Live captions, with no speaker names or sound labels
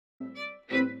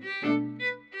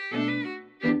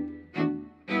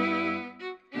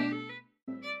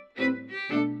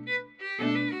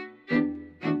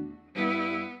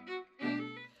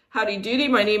Howdy doody,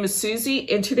 my name is Susie,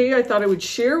 and today I thought I would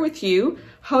share with you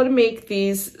how to make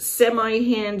these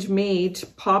semi-handmade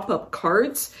pop-up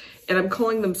cards. And I'm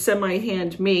calling them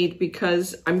semi-handmade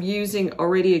because I'm using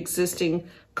already existing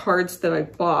cards that I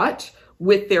bought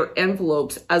with their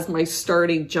envelopes as my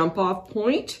starting jump-off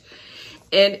point.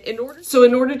 And in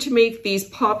order to make these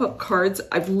pop-up cards,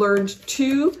 I've learned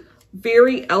two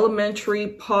very elementary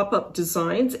pop-up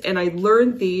designs, and I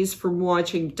learned these from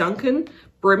watching Duncan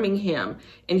Birmingham,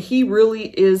 and he really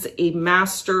is a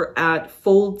master at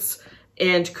folds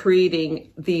and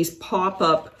creating these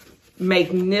pop-up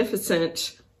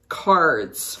magnificent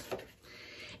cards.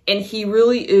 And he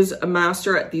really is a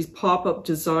master at these pop-up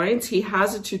designs. He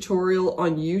has a tutorial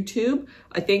on YouTube.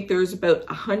 I think there's about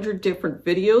 100 different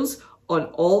videos on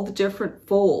all the different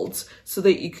folds so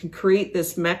that you can create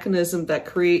this mechanism that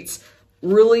creates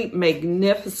really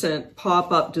magnificent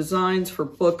pop-up designs for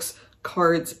books,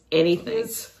 cards, anything.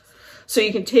 So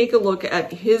you can take a look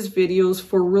at his videos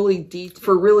for really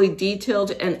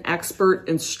detailed and expert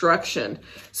instruction.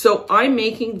 So I'm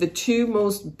making the two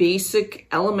most basic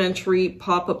elementary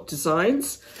pop-up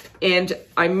designs, and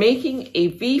I'm making a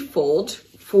V-fold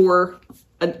for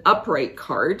an upright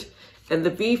card, and the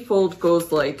V-fold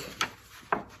goes like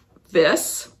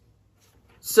this.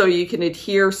 So you can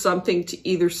adhere something to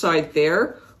either side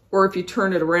there, or if you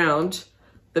turn it around,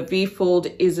 the V-fold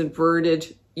is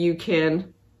inverted, you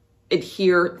can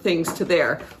adhere things to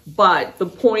there. But the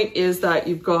point is that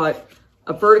you've got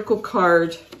a vertical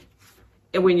card,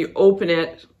 and when you open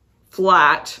it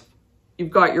flat, you've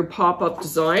got your pop-up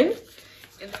design.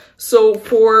 So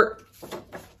for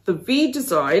the V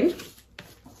design,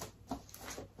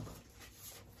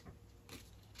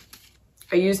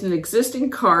 I used an existing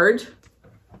card.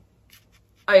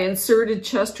 I inserted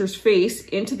Chester's face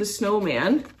into the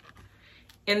snowman.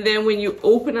 And then when you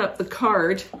open up the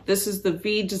card, this is the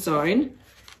V design,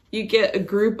 you get a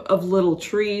group of little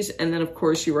trees, and then of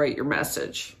course you write your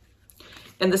message.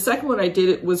 And the second one I did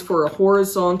it was for a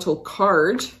horizontal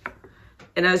card.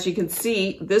 And as you can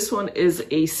see, this one is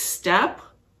a step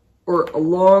or a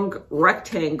long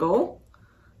rectangle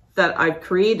that I've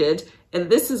created. And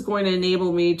this is going to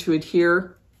enable me to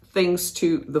adhere things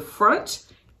to the front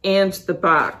and the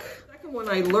back. The second one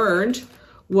I learned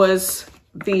was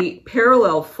the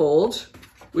parallel fold,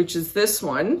 which is this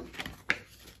one.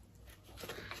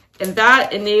 And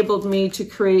that enabled me to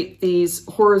create these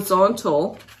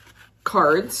horizontal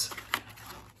cards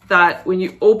that when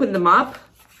you open them up,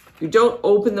 you don't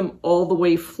open them all the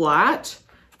way flat.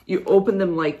 You open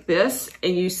them like this,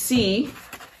 and you see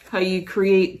how you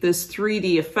create this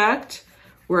 3D effect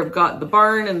where I've got the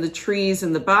barn and the trees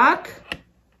in the back,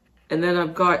 and then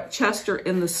I've got Chester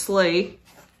in the sleigh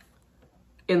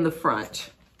in the front.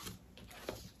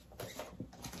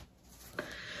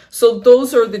 So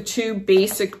those are the two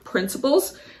basic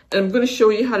principles, and I'm going to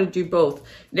show you how to do both.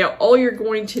 Now, all you're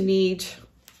going to need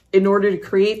in order to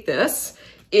create this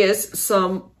is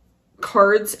some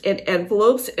cards and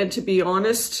envelopes, and to be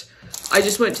honest, I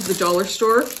just went to the dollar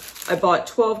store. I bought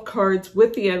 12 cards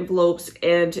with the envelopes,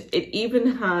 and it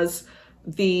even has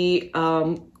the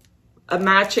a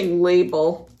matching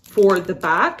label for the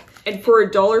back. And for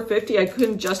 $1.50, I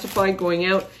couldn't justify going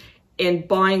out and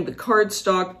buying the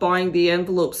cardstock, buying the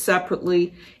envelope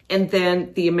separately, and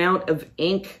then the amount of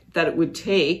ink that it would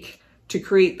take to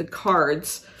create the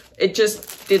cards. It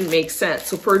just didn't make sense.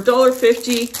 So for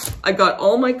 $1.50, I got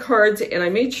all my cards, and I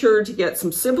made sure to get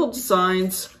some simple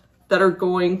designs that are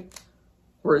going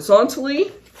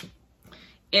horizontally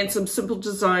and some simple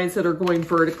designs that are going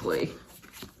vertically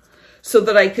so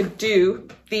that I could do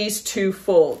these two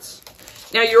folds.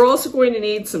 Now you're also going to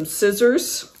need some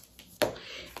scissors,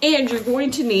 and you're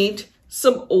going to need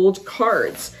some old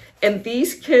cards, and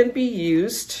these can be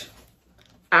used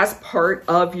as part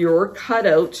of your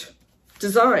cutout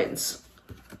designs.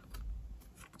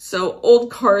 So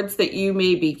old cards that you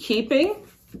may be keeping,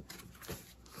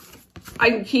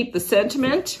 I can keep the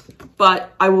sentiment,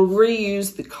 but I will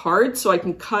reuse the card. So I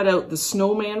can cut out the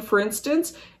snowman, for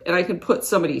instance, and I can put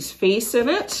somebody's face in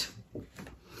it.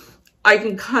 I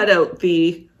can cut out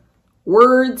the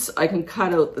words. I can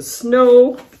cut out the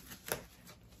snow.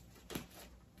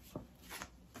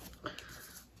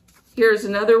 Here's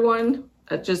another one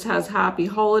that just has happy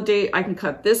holiday. I can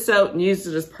cut this out and use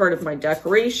it as part of my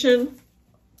decoration.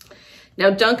 Now,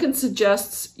 Duncan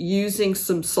suggests using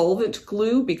some solvent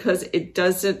glue because it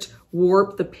doesn't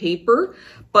warp the paper,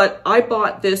 but I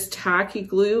bought this tacky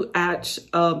glue at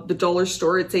the dollar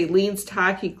store. It's Aleene's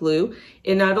tacky glue,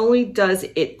 and not only does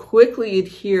it quickly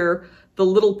adhere the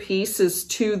little pieces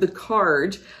to the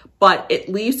card, but it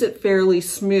leaves it fairly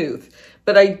smooth.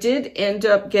 But I did end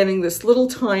up getting this little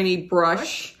tiny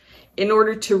brush in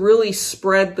order to really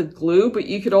spread the glue, but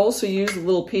you could also use a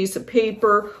little piece of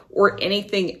paper or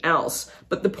anything else.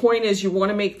 But the point is you want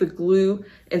to make the glue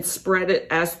and spread it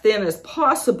as thin as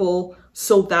possible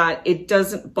so that it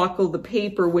doesn't buckle the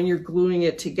paper when you're gluing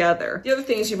it together. The other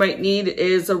things you might need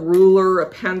is a ruler, a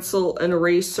pencil, an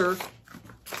eraser,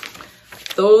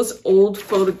 those old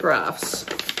photographs.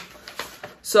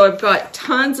 So I've got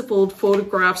tons of old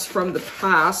photographs from the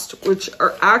past, which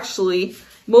are actually,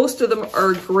 most of them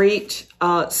are great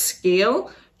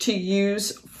scale to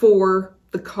use for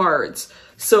the cards.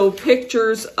 So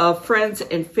pictures of friends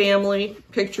and family,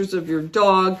 pictures of your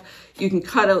dog, you can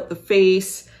cut out the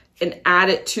face and add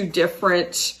it to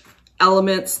different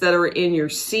elements that are in your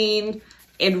scene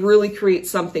and really create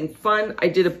something fun. I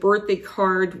did a birthday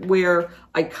card where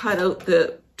I cut out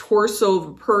the torso of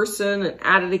a person and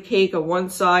added a cake on one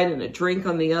side and a drink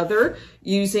on the other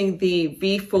using the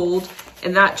V-fold,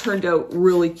 and that turned out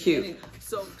really cute.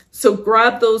 So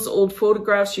grab those old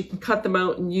photographs, you can cut them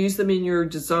out and use them in your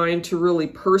design to really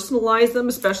personalize them,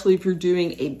 especially if you're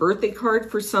doing a birthday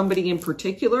card for somebody in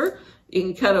particular. You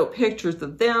can cut out pictures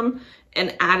of them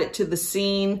and add it to the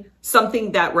scene,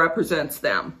 something that represents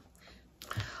them.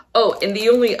 Oh, and the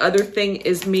only other thing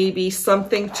is maybe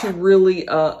something to really,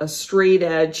 a straight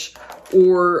edge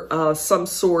or some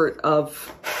sort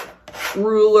of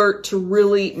ruler to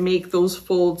really make those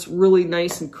folds really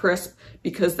nice and crisp,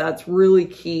 because that's really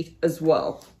key as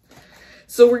well.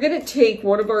 So we're gonna take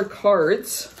one of our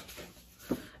cards,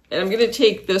 and I'm gonna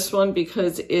take this one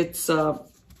because it's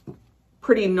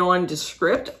pretty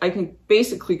nondescript. I can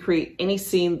basically create any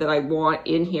scene that I want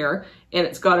in here, and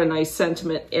it's got a nice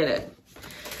sentiment in it.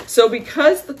 So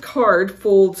because the card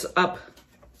folds up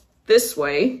this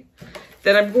way,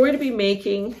 then I'm going to be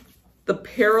making the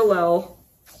parallel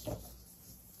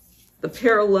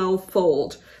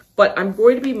fold, but I'm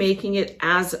going to be making it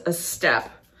as a step.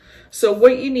 So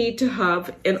what you need to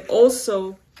have, and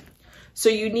also, so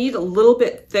you need a little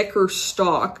bit thicker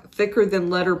stock, thicker than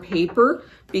letter paper,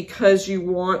 because you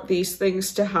want these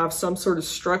things to have some sort of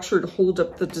structure to hold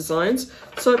up the designs.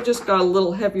 So I've just got a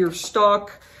little heavier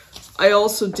stock. I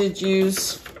also did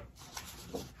use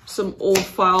some old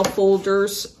file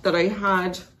folders that I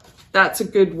had. That's a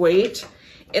good weight.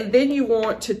 And then you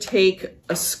want to take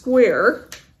a square,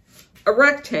 a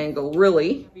rectangle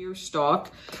really, your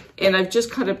stock, and I've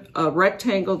just cut a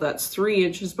rectangle that's 3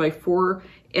 inches by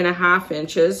 4.5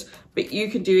 inches, but you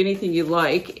can do anything you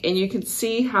like, and you can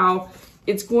see how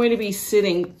it's going to be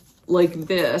sitting like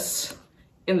this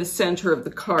in the center of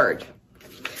the card.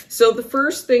 So the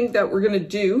first thing that we're going to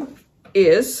do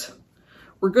is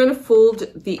we're going to fold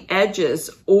the edges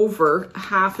over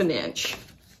 1/2 inch.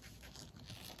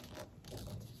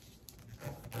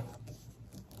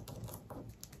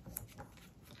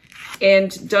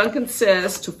 And Duncan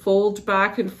says to fold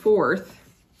back and forth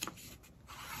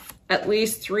at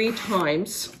least 3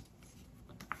 times,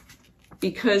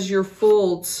 because your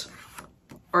folds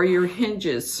are your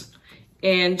hinges,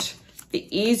 and the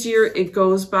easier it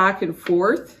goes back and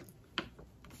forth,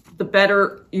 the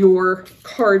better your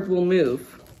card will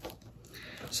move.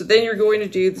 So then you're going to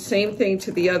do the same thing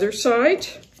to the other side.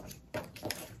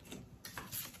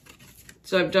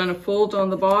 So I've done a fold on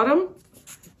the bottom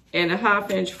and a 1/2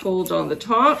 inch fold on the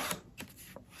top.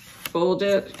 Fold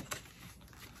it.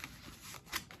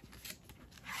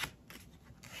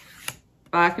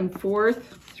 Back and forth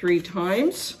 3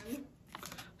 times.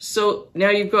 So now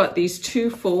you've got these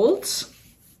 2 folds.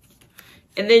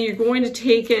 And then you're going to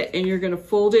take it and you're going to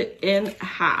fold it in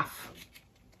half.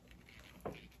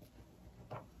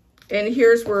 And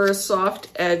here's where a soft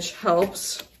edge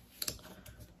helps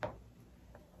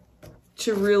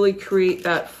to really create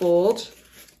that fold.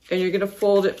 And you're going to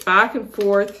fold it back and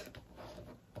forth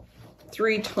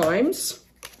 3 times.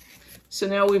 So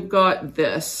now we've got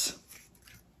this.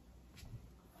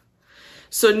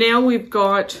 So now we've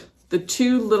got the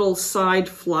 2 little side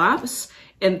flaps.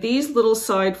 And these little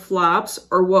side flaps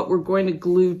are what we're going to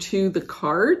glue to the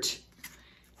card.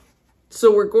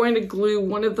 So we're going to glue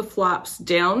one of the flaps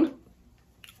down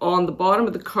on the bottom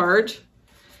of the card,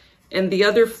 and the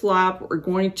other flap we're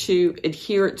going to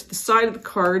adhere it to the side of the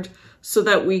card so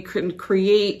that we can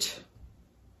create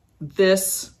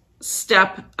this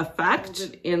step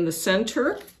effect in the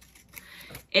center.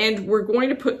 And we're going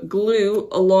to put glue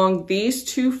along these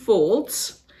two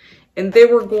folds. And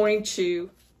then we're going to,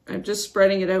 I'm just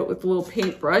spreading it out with a little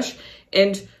paintbrush.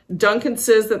 And Duncan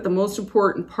says that the most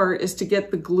important part is to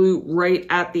get the glue right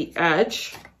at the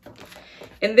edge.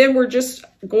 And then we're just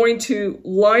going to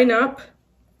line up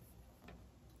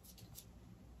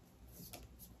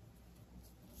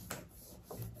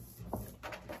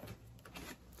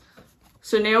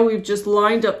so now we've just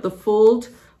lined up the fold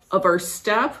of our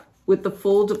step with the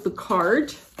fold of the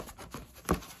card.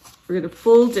 We're going to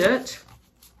fold it.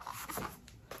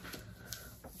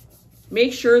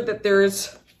 Make sure that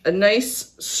there's a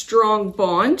nice strong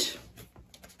bond.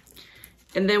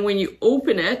 And then when you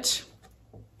open it,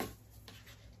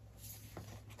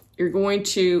 you're going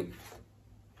to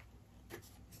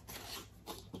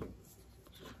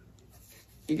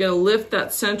lift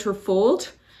that center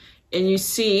fold, and you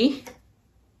see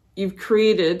you've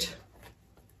created,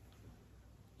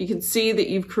 you can see that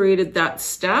you've created that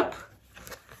step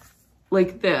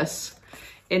like this.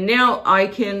 And now I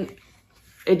can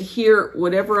adhere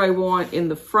whatever I want in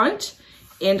the front,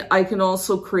 and I can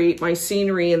also create my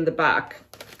scenery in the back.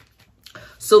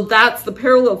 So that's the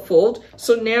parallel fold.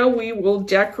 So now we will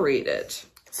decorate it.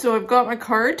 So I've got my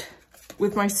card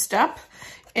with my step,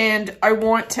 and I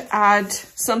want to add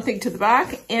something to the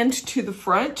back and to the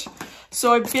front.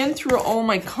 So I've been through all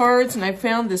my cards, and I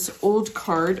found this old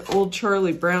card, old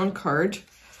Charlie Brown card,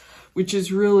 which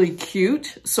is really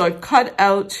cute. So I've cut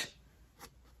out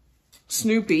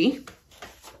Snoopy,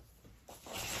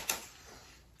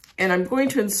 and I'm going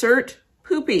to insert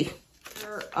Poopy.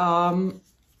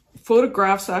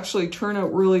 Photographs actually turn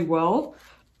out really well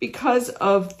because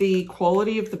of the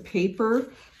quality of the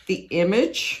paper, the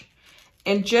image,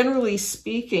 and generally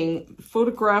speaking,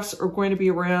 photographs are going to be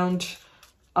around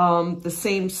the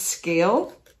same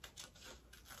scale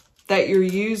that you're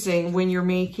using when you're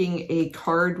making a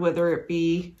card, whether it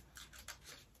be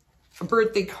a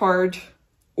birthday card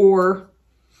or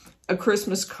a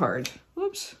Christmas card.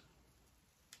 Whoops.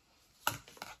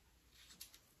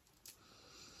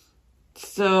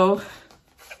 So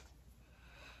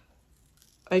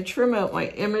I trim out my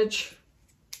image.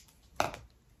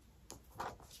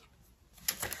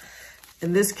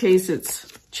 In this case,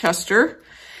 it's Chester.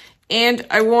 And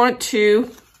I want to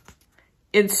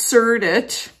insert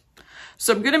it.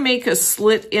 So I'm going to make a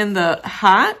slit in the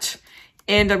hat,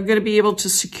 and I'm going to be able to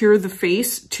secure the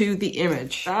face to the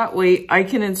image. That way I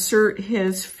can insert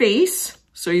his face.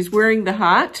 So he's wearing the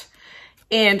hat.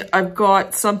 And I've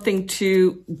got something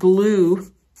to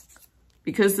glue,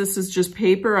 because this is just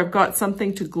paper, I've got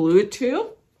something to glue it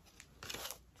to.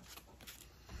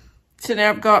 So now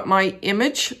I've got my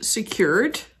image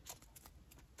secured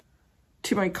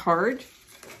to my card.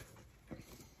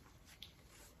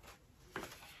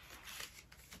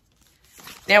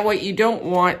 Now what you don't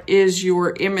want is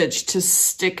your image to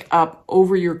stick up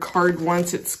over your card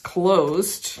once it's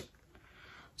closed.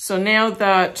 So now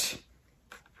that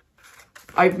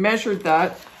I've measured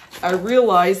that, I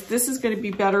realized this is going to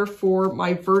be better for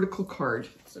my vertical card.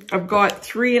 I've got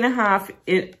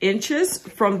 3.5 inches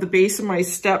from the base of my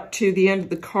step to the end of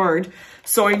the card.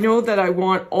 So I know that I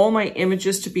want all my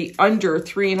images to be under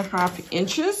 3.5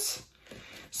 inches.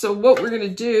 So what we're going to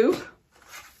do,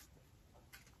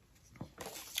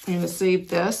 I'm going to save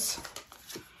this.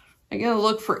 I'm going to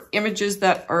look for images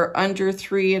that are under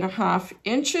 3.5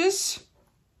 inches.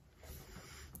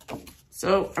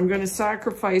 So I'm going to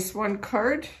sacrifice one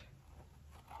card.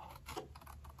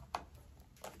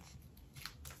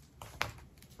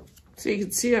 So you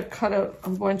can see I've cut out a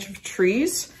bunch of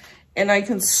trees, and I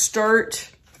can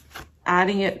start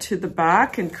adding it to the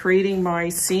back and creating my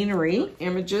scenery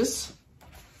images.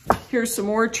 Here's some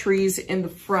more trees in the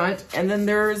front, and then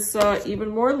there's even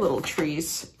more little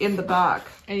trees in the back.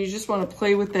 And you just want to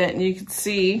play with it, and you can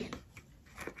see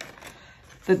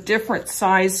the different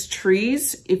size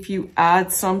trees. If you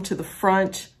add some to the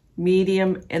front,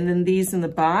 medium, and then these in the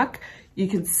back, you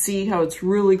can see how it's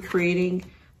really creating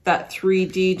that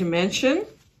 3D dimension.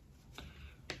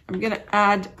 I'm going to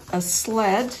add a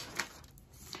sled.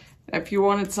 If you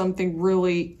wanted something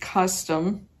really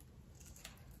custom,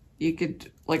 you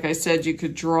could, like I said, you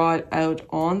could draw it out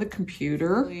on the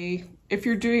computer. If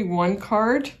you're doing one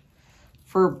card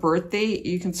for a birthday,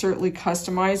 you can certainly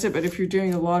customize it, but if you're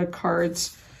doing a lot of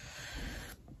cards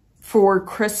for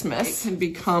Christmas, it can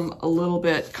become a little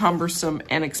bit cumbersome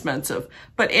and expensive.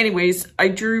 But anyways, I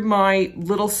drew my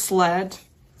little sled.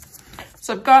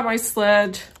 So I've got my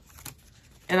sled,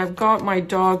 and I've got my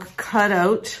dog cut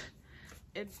out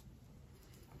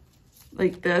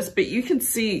like this, but you can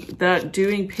see that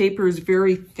doing paper is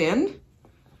very thin.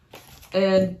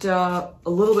 and a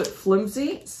little bit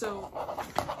flimsy. So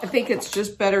I think it's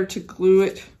just better to glue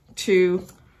it to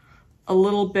a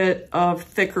little bit of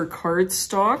thicker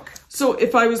cardstock. So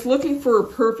if I was looking for a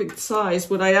perfect size,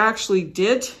 what I actually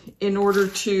did in order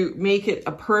to make it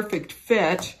a perfect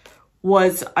fit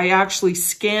was I actually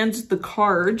scanned the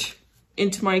card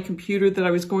into my computer that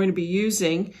I was going to be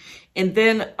using, and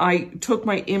then I took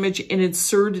my image and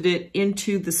inserted it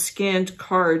into the scanned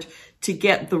card to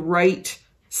get the right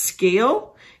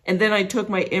scale, and then I took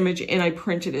my image and I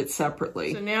printed it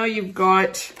separately. So now you've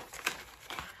got,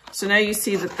 so now you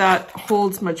see that that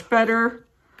holds much better.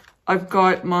 I've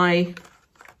got my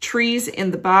trees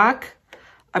in the back.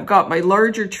 I've got my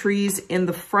larger trees in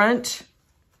the front.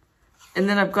 And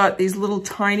then I've got these little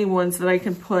tiny ones that I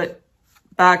can put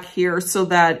back here so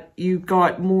that you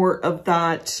got more of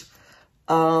that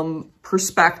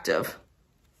perspective.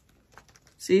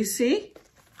 So you see?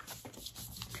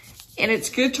 And it's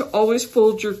good to always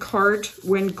fold your card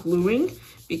when gluing,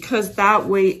 because that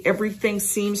way everything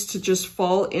seems to just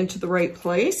fall into the right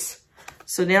place.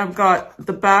 So now I've got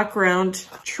the background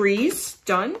trees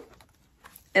done.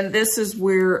 And this is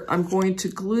where I'm going to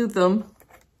glue them,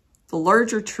 the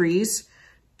larger trees,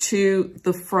 to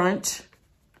the front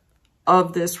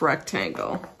of this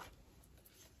rectangle.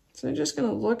 So I'm just going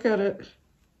to look at it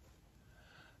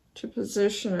to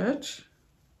position it.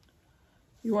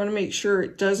 You want to make sure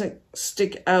it doesn't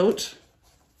stick out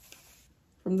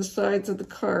from the sides of the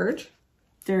card.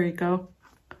 There you go.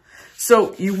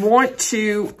 So you want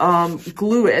to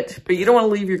glue it, but you don't want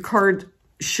to leave your card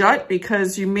shut,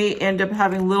 because you may end up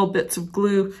having little bits of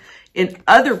glue in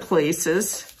other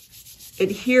places.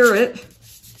 Adhere it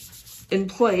in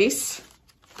place,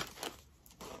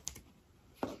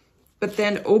 but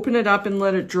then open it up and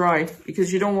let it dry,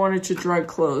 because you don't want it to dry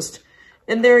closed.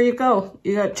 And there you go.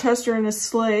 You got Chester and his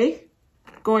sleigh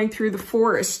going through the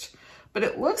forest, but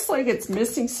it looks like it's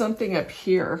missing something up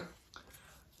here.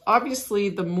 Obviously,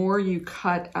 the more you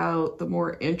cut out, the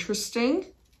more interesting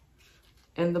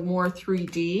and the more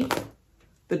 3D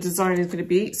the design is going to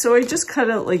be. So I just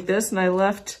cut out like this, and I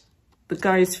left the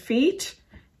guy's feet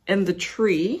and the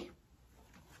tree.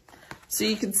 So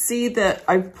you can see that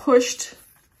I've pushed,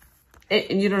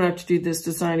 and you don't have to do this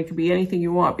design, it can be anything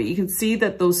you want, but you can see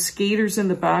that those skaters in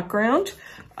the background,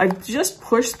 I've just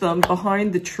pushed them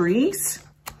behind the trees.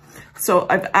 So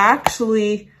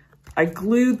I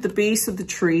glued the base of the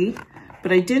tree,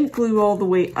 but I didn't glue all the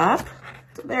way up.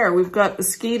 So there, we've got the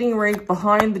skating rink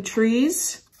behind the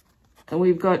trees, and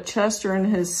we've got Chester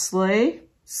and his sleigh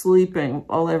sleeping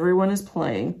while everyone is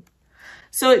playing.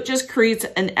 So it just creates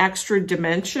an extra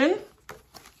dimension.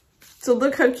 So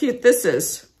look how cute this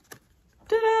is.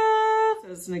 Ta-da!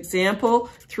 As an example,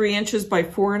 3 inches by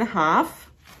 4.5.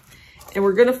 And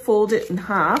we're gonna fold it in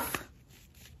half.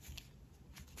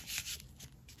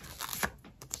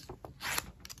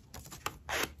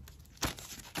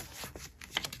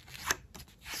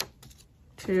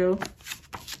 Two,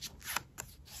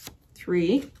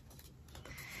 three.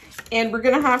 And we're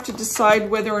gonna have to decide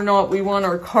whether or not we want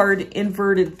our card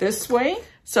inverted this way.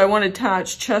 So I want to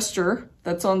attach Chester,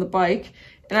 that's on the bike,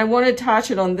 and I want to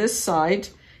attach it on this side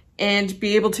and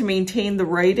be able to maintain the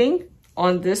writing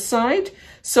on this side.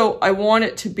 So I want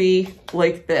it to be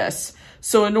like this.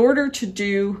 So in order to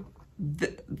do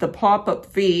the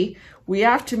pop-up V, we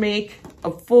have to make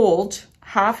a fold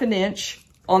 1/2 inch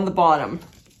on the bottom.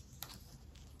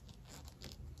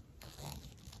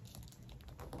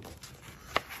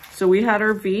 So we had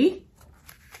our V,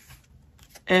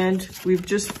 and we've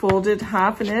just folded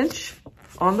 1/2 inch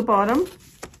on the bottom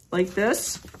like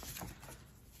this.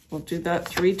 We'll do that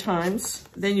 3 times.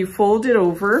 Then you fold it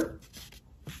over,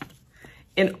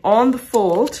 and on the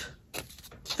fold,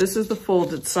 this is the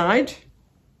folded side.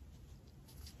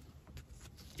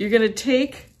 You're gonna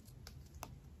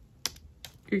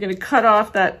cut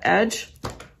off that edge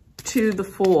to the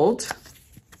fold.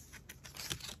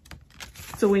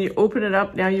 So when you open it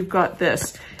up, now you've got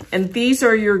this. And these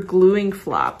are your gluing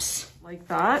flaps, like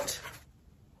that.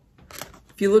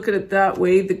 If you look at it that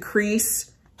way, the crease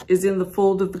is in the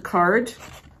fold of the card.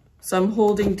 So I'm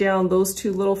holding down those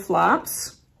 2 little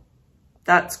flaps.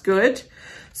 That's good.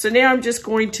 So now I'm just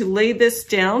going to lay this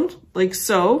down like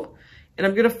so, and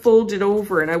I'm gonna fold it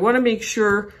over. And I wanna make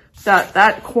sure that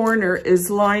that corner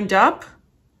is lined up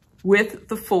with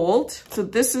the fold. So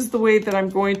this is the way that I'm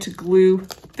going to glue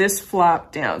this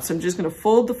flap down. So I'm just going to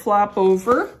fold the flap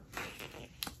over.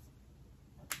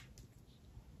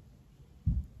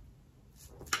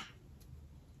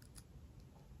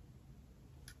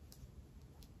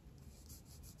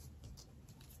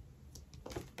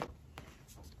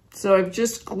 So I've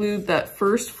just glued that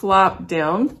first flap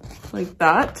down like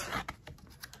that.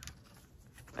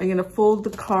 I'm gonna fold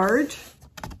the card.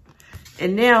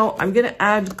 And now I'm gonna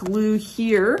add glue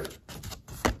here.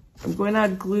 I'm going to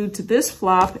add glue to this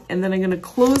flap, and then I'm going to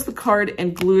close the card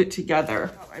and glue it together.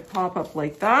 I pop up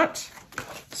like that.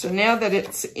 So now that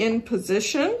it's in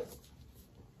position,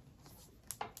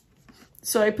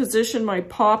 so I position my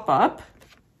pop up,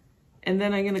 and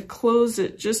then I'm going to close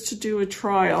it just to do a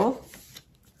trial,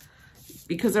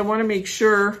 because I want to make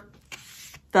sure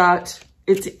that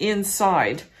it's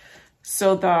inside.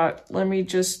 So that, let me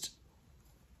just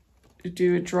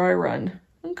do a dry run.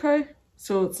 Okay.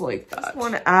 So it's like that. I just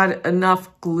want to add enough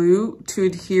glue to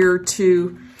adhere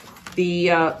to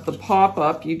the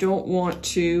pop-up. You don't want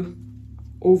to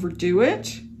overdo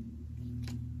it.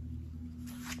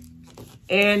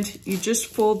 And you just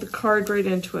fold the card right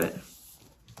into it.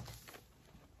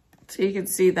 So you can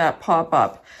see that pop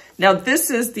up. Now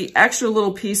this is the extra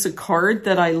little piece of card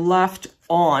that I left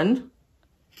on,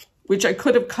 which I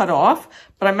could have cut off,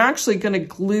 but I'm actually going to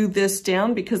glue this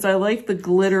down because I like the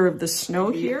glitter of the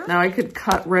snow here. Now I could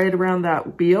cut right around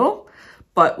that wheel,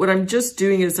 but what I'm just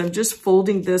doing is I'm just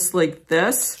folding this like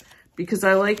this because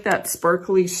I like that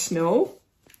sparkly snow.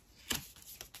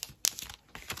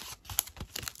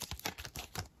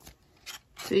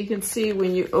 So you can see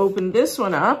when you open this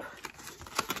one up,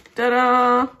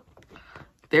 ta-da!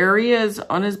 There he is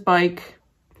on his bike,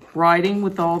 riding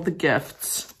with all the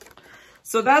gifts.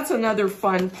 So that's another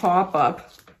fun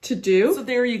pop-up to do. So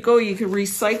there you go. You can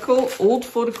recycle old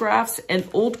photographs and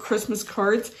old Christmas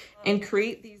cards and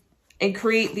create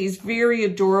these very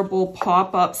adorable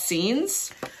pop-up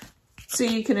scenes. So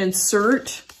you can insert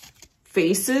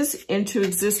faces into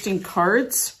existing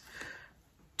cards.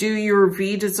 Do your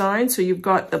V design. So you've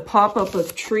got the pop-up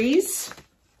of trees.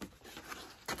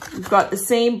 You've got the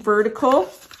same vertical,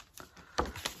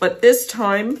 but this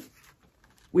time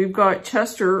we've got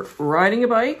Chester riding a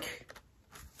bike.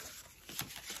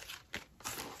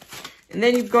 And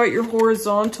then you've got your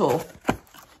horizontal,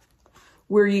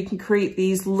 where you can create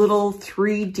these little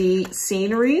 3D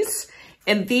sceneries.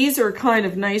 And these are kind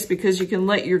of nice because you can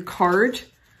let your card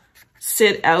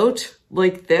sit out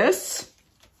like this.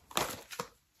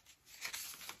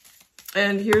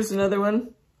 And here's another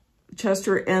one,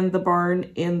 Chester and the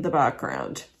barn in the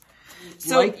background.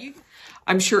 So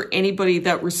I'm sure anybody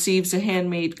that receives a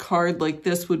handmade card like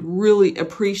this would really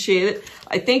appreciate it.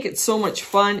 I think it's so much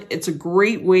fun. It's a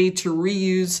great way to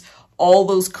reuse all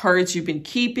those cards you've been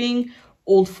keeping,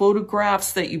 old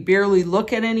photographs that you barely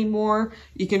look at anymore.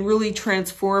 You can really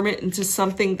transform it into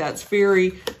something that's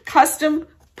very custom,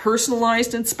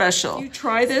 personalized, and special. If you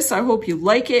try this, I hope you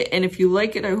like it. And if you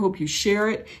like it, I hope you share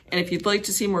it. And if you'd like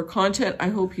to see more content, I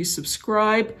hope you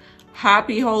subscribe.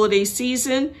 Happy holiday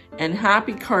season and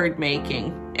happy card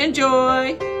making.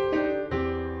 Enjoy!